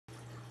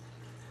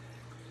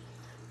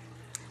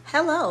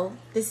Hello,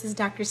 this is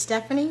Dr.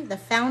 Stephanie, the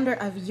founder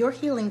of Your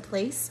Healing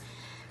Place,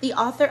 the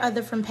author of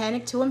the From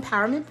Panic to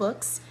Empowerment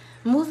books,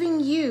 moving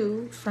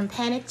you from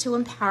panic to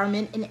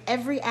empowerment in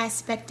every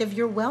aspect of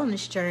your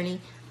wellness journey,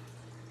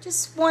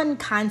 just one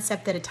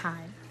concept at a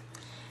time.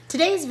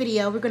 Today's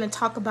video, we're going to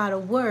talk about a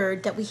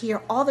word that we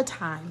hear all the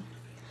time.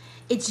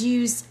 It's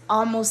used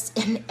almost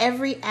in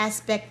every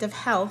aspect of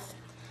health,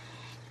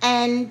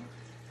 and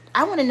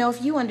I want to know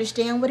if you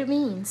understand what it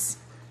means.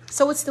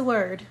 So what's the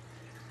word?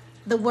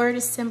 The word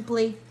is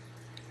simply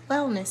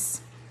wellness.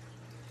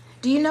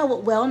 Do you know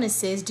what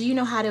wellness is? Do you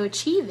know how to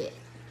achieve it?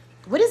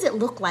 What does it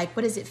look like?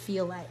 What does it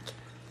feel like?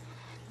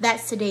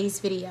 That's today's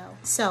video.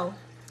 So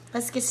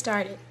let's get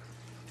started.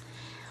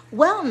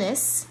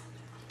 Wellness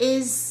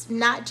is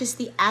not just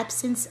the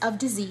absence of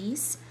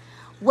disease.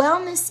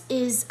 Wellness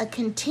is a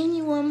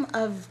continuum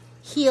of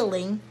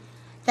healing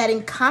that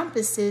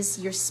encompasses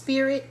your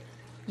spirit,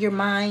 your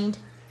mind,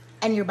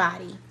 and your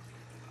body.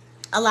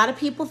 A lot of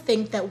people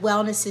think that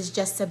wellness is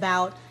just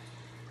about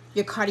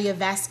your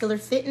cardiovascular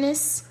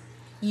fitness,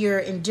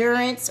 your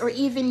endurance, or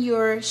even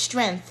your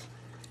strength.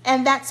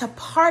 And that's a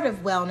part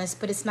of wellness,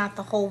 but it's not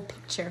the whole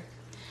picture.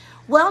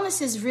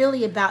 Wellness is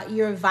really about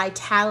your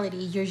vitality,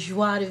 your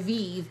joie de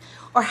vivre,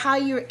 or how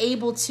you're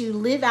able to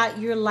live out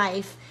your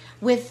life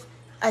with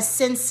a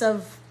sense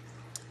of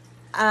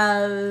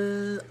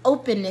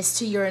openness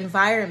to your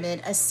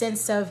environment, a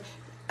sense of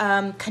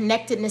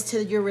connectedness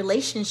to your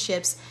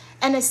relationships,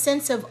 and a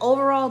sense of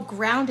overall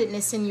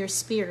groundedness in your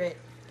spirit.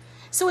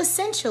 So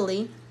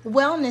essentially,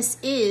 wellness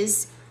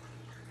is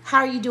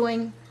how are you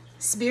doing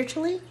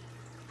spiritually,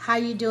 how are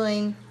you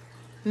doing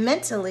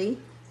mentally,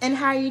 and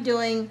how are you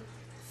doing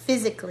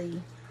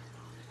physically.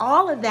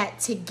 All of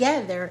that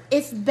together,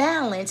 if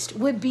balanced,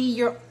 would be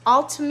your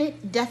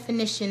ultimate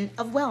definition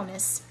of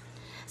wellness.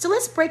 So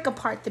let's break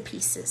apart the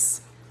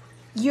pieces.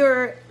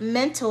 Your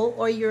mental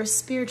or your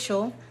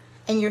spiritual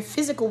and your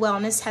physical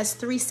wellness has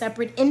three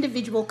separate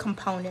individual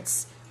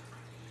components.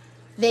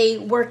 They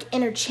work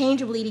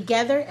interchangeably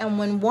together, and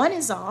when one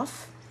is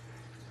off,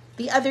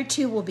 the other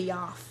two will be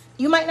off.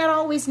 You might not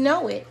always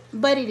know it,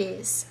 but it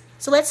is.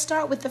 So let's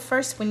start with the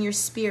first one, your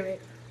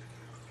spirit.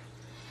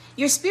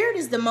 Your spirit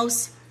is the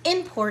most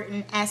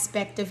important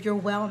aspect of your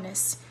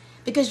wellness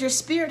because your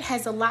spirit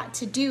has a lot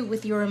to do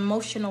with your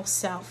emotional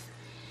self.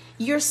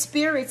 Your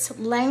spirit's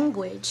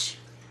language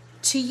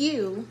to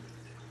you,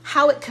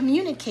 how it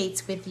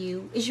communicates with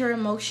you, is your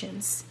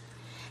emotions.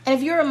 And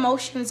if your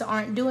emotions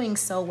aren't doing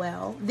so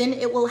well, then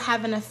it will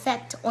have an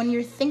effect on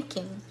your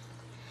thinking.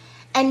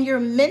 And your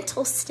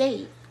mental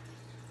state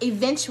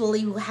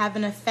eventually will have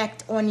an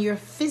effect on your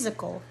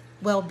physical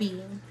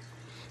well-being.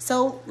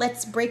 So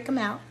let's break them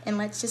out and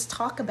let's just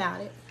talk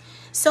about it.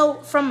 So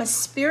from a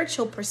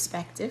spiritual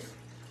perspective,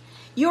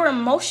 your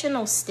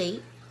emotional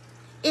state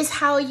is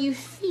how you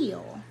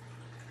feel.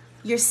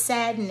 Your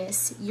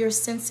sadness, your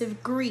sense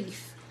of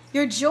grief,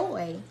 your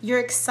joy, your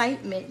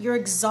excitement, your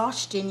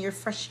exhaustion, your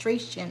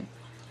frustration.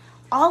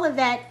 All of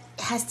that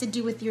has to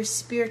do with your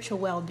spiritual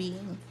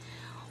well-being.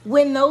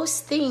 When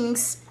those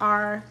things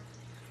are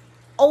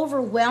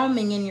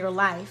overwhelming in your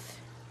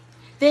life,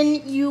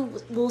 then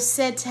you will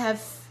said to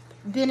have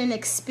been an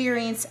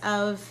experience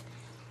of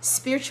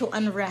spiritual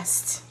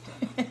unrest.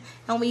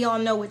 And we all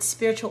know what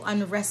spiritual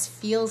unrest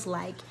feels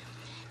like.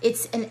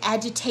 It's an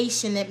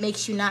agitation that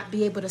makes you not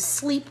be able to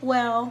sleep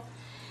well.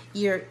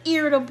 You're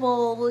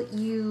irritable,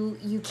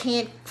 you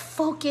can't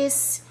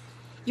focus,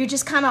 you're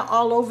just kind of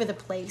all over the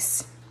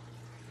place.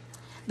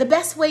 The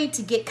best way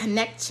to get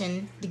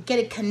connection, to get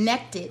a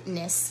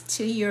connectedness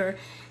to your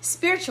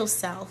spiritual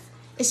self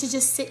is to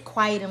just sit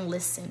quiet and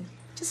listen.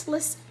 Just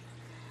listen.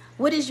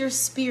 What is your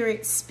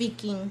spirit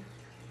speaking?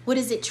 What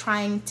is it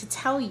trying to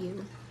tell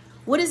you?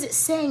 What is it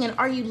saying, and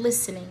are you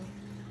listening?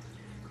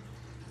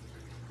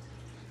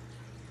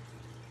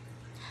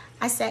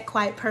 I sat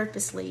quiet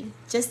purposely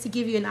just to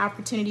give you an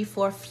opportunity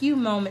for a few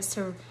moments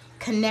to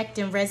connect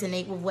and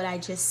resonate with what I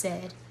just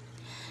said.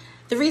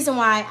 The reason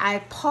why I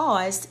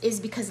paused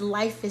is because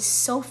life is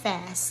so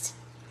fast.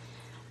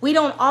 We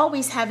don't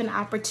always have an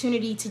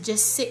opportunity to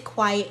just sit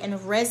quiet and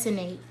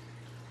resonate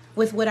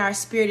with what our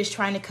spirit is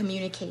trying to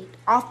communicate.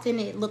 Often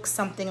it looks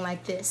something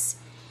like this.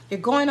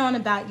 You're going on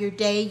about your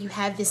day, you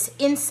have this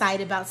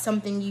insight about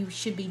something you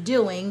should be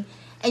doing,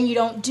 and you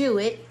don't do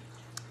it,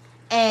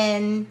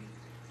 and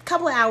a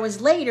couple of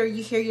hours later,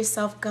 you hear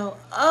yourself go,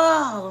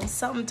 oh,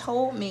 something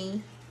told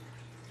me,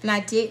 and I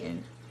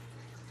didn't.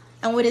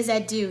 And what does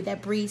that do?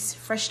 That breeds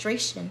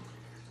frustration.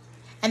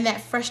 And that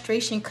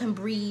frustration can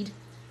breed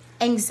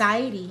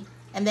anxiety,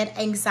 and that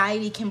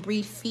anxiety can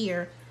breed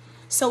fear.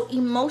 So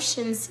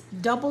emotions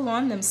double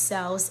on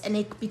themselves, and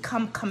they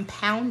become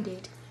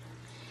compounded.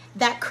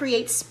 That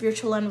creates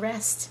spiritual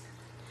unrest.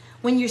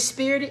 When your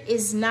spirit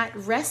is not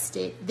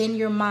rested, then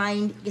your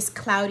mind is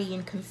cloudy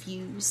and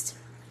confused.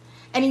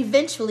 And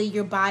eventually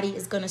your body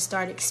is going to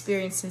start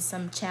experiencing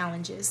some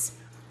challenges.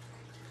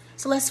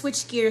 So let's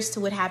switch gears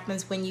to what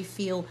happens when you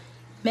feel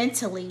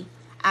mentally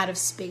out of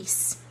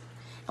space.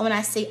 And when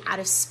I say out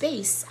of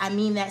space, I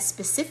mean that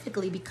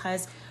specifically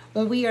because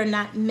when we are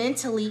not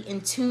mentally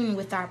in tune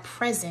with our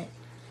present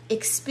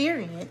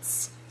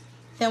experience,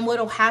 then what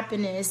will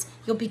happen is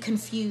you'll be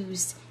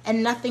confused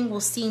and nothing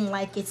will seem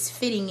like it's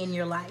fitting in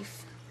your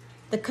life.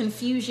 The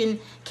confusion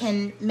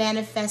can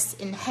manifest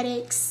in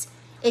headaches,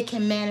 it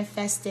can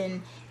manifest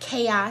in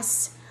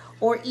chaos,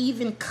 or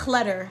even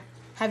clutter.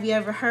 Have you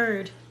ever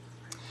heard?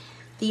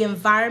 The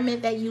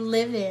environment that you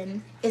live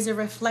in is a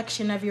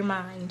reflection of your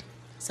mind.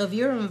 So if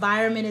your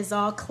environment is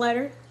all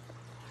cluttered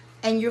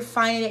and you're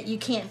finding that you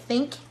can't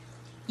think,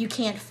 you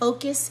can't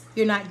focus,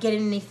 you're not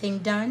getting anything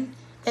done,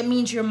 that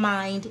means your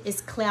mind is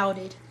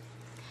clouded.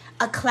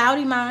 A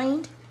cloudy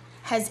mind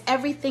has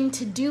everything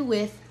to do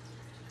with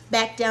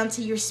back down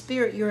to your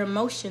spirit, your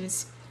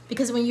emotions.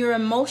 Because when your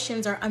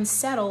emotions are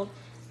unsettled,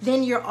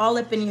 then you're all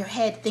up in your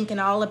head thinking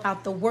all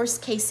about the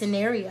worst case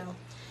scenario.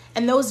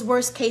 And those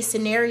worst case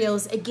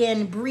scenarios,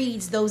 again,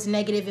 breeds those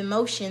negative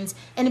emotions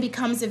and it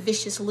becomes a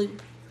vicious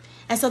loop.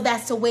 And so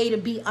that's a way to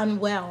be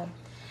unwell.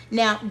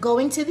 Now,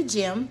 going to the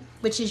gym,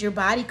 which is your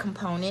body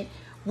component,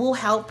 will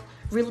help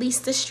release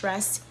the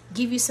stress,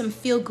 give you some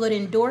feel-good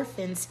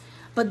endorphins.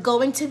 But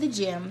going to the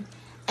gym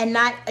and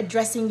not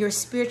addressing your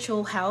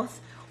spiritual health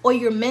or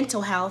your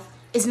mental health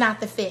is not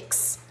the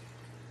fix.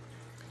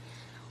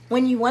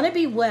 When you want to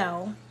be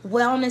well,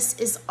 wellness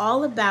is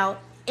all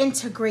about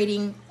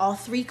integrating all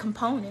three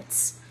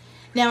components.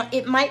 Now,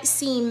 it might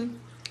seem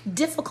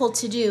difficult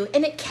to do,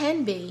 and it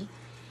can be,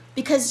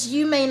 because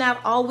you may not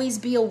always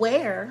be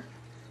aware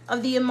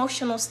of the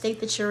emotional state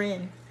that you're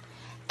in.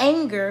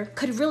 Anger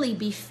could really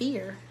be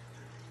fear.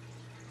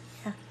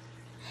 Yeah.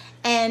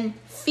 And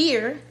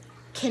fear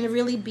can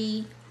really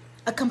be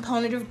a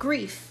component of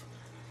grief.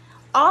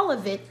 All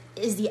of it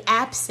is the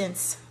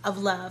absence of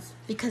love,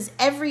 because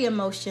every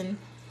emotion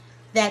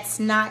that's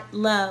not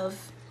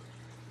love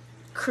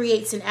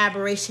creates an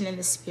aberration in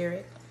the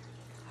spirit.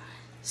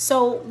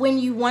 So when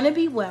you want to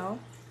be well,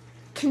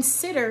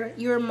 consider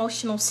your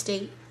emotional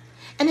state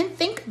and then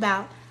think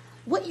about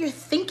what you're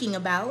thinking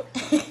about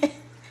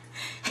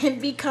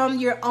and become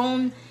your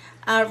own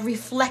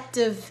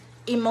reflective,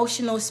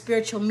 emotional,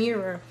 spiritual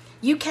mirror.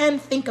 You can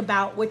think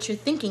about what you're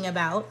thinking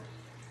about,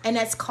 and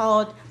that's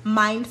called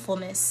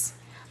mindfulness.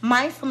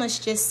 Mindfulness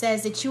just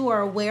says that you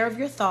are aware of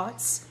your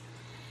thoughts,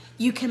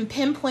 you can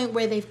pinpoint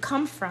where they've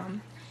come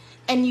from,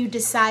 and you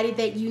decided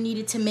that you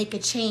needed to make a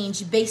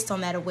change based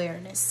on that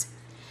awareness.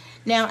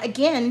 Now,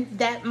 again,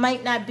 that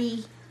might not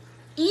be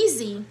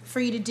easy for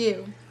you to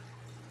do,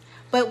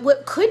 but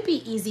what could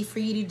be easy for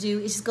you to do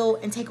is just go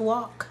and take a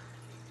walk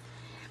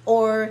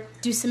or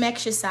do some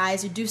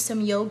exercise or do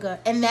some yoga.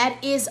 And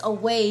that is a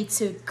way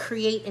to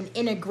create an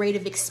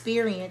integrative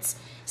experience,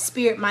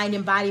 spirit, mind,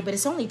 and body, but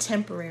it's only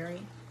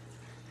temporary.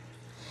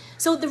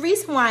 So the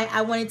reason why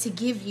I wanted to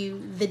give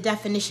you the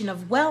definition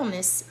of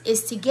wellness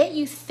is to get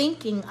you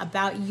thinking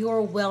about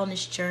your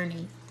wellness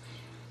journey.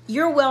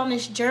 Your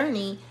wellness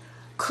journey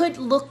could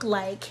look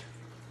like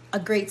a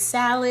great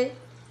salad,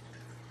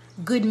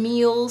 good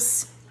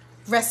meals,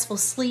 restful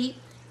sleep,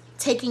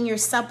 taking your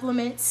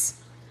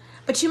supplements.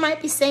 But you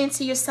might be saying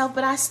to yourself,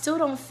 but I still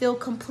don't feel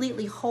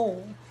completely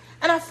whole.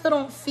 And I still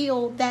don't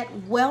feel that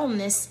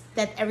wellness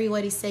that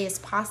everybody say is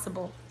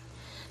possible.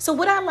 So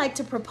what I'd like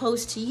to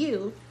propose to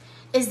you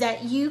is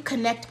that you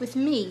connect with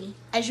me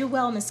as your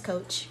wellness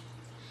coach.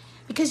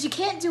 Because you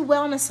can't do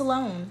wellness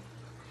alone.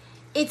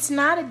 It's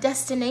not a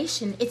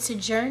destination, it's a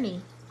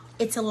journey.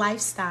 It's a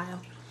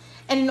lifestyle.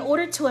 And in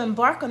order to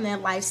embark on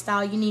that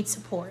lifestyle, you need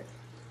support.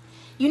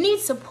 You need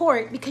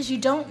support because you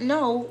don't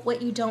know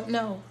what you don't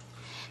know.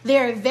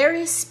 There are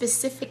very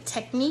specific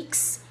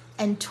techniques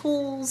and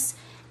tools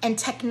and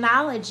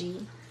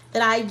technology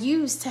that I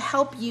use to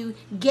help you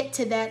get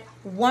to that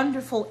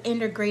wonderful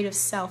integrative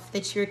self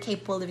that you're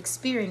capable of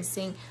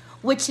experiencing,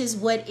 which is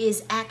what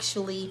is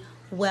actually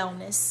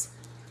wellness.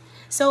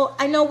 So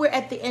I know we're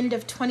at the end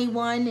of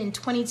 21 and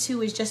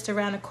 22 is just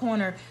around the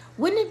corner.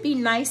 Wouldn't it be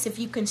nice if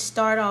you can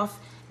start off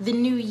the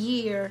new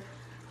year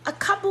a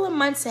couple of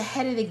months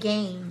ahead of the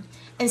game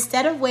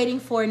instead of waiting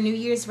for a New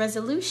Year's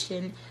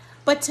resolution,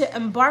 but to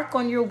embark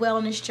on your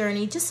wellness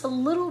journey just a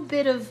little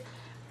bit of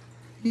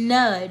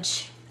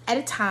nudge at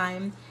a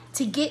time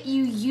to get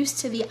you used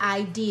to the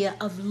idea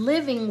of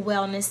living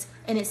wellness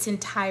in its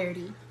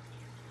entirety.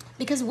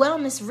 Because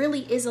wellness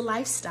really is a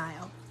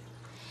lifestyle.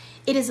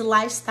 It is a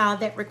lifestyle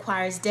that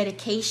requires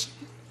dedication,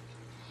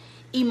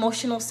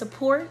 emotional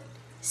support,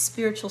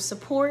 spiritual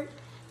support,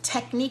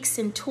 techniques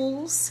and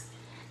tools,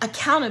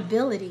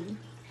 accountability,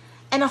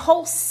 and a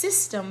whole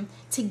system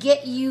to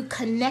get you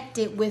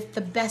connected with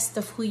the best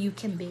of who you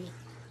can be.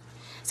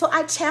 So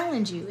I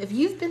challenge you, if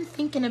you've been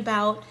thinking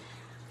about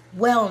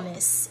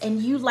wellness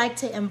and you like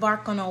to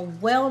embark on a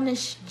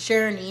wellness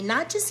journey,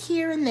 not just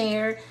here and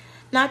there,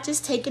 not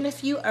just taking a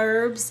few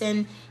herbs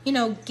and,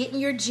 getting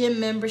your gym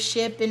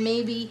membership and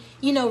maybe,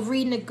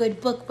 reading a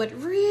good book, but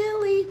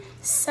really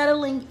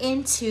settling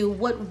into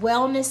what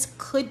wellness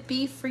could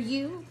be for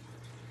you,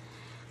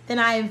 then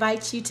I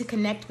invite you to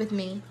connect with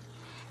me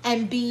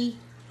and be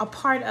a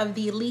part of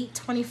the Elite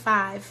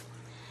 25.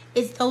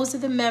 Those are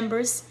the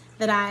members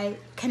that I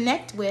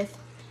connect with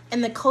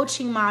and the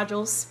coaching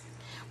modules,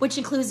 which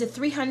includes a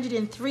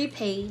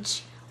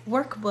 303-page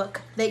workbook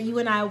that you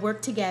and I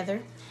work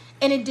together,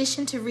 in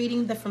addition to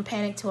reading the From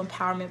Panic to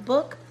Empowerment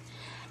book,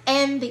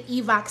 and the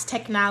Evox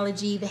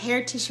technology, the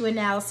hair tissue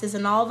analysis,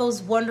 and all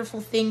those wonderful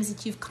things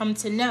that you've come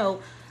to know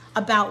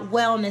about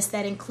wellness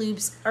that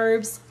includes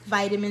herbs,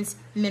 vitamins,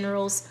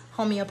 minerals,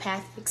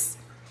 homeopathics.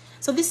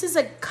 So this is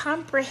a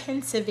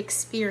comprehensive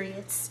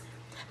experience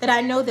that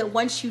I know that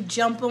once you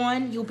jump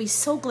on, you'll be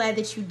so glad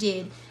that you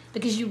did,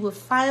 because you will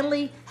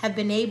finally have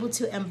been able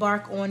to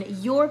embark on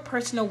your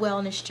personal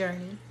wellness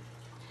journey,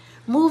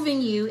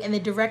 moving you in the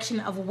direction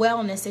of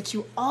wellness that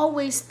you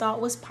always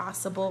thought was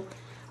possible,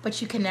 but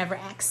you can never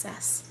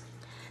access.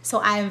 So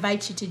I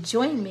invite you to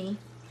join me.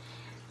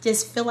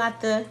 Just fill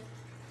out the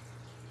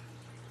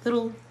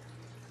little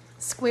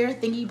square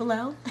thingy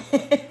below.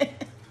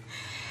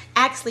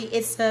 Actually,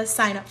 it's a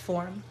sign-up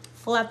form.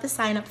 Fill out the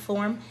sign-up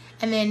form,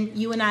 and then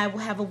you and I will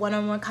have a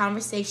one-on-one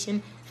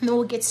conversation, and then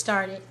we'll get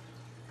started.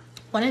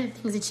 One of the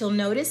things that you'll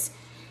notice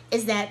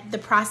is that the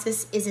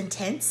process is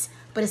intense,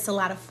 but it's a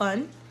lot of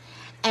fun.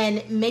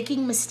 And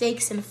making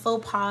mistakes and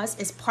faux pas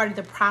is part of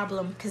the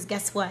problem, because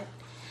guess what?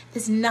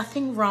 There's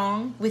nothing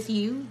wrong with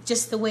you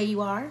just the way you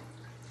are.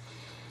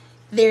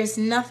 There's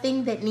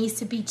nothing that needs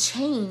to be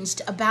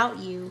changed about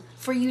you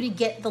for you to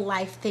get the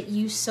life that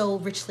you so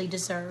richly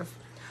deserve.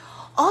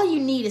 All you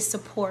need is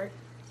support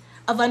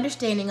of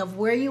understanding of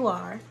where you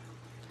are,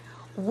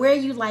 where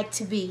you like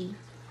to be,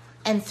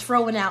 and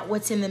throwing out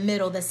what's in the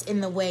middle that's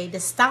in the way,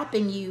 that's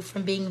stopping you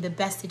from being the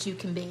best that you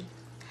can be.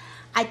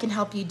 I can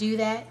help you do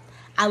that.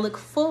 I look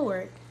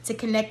forward to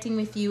connecting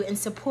with you and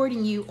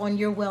supporting you on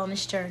your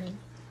wellness journey.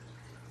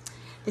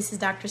 This is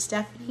Dr.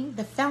 Stephanie,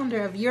 the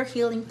founder of Your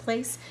Healing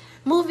Place,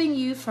 moving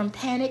you from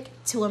panic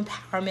to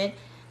empowerment,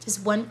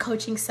 just one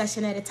coaching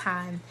session at a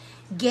time,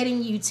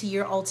 getting you to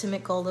your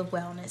ultimate goal of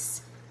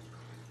wellness.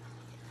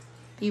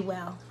 Be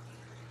well.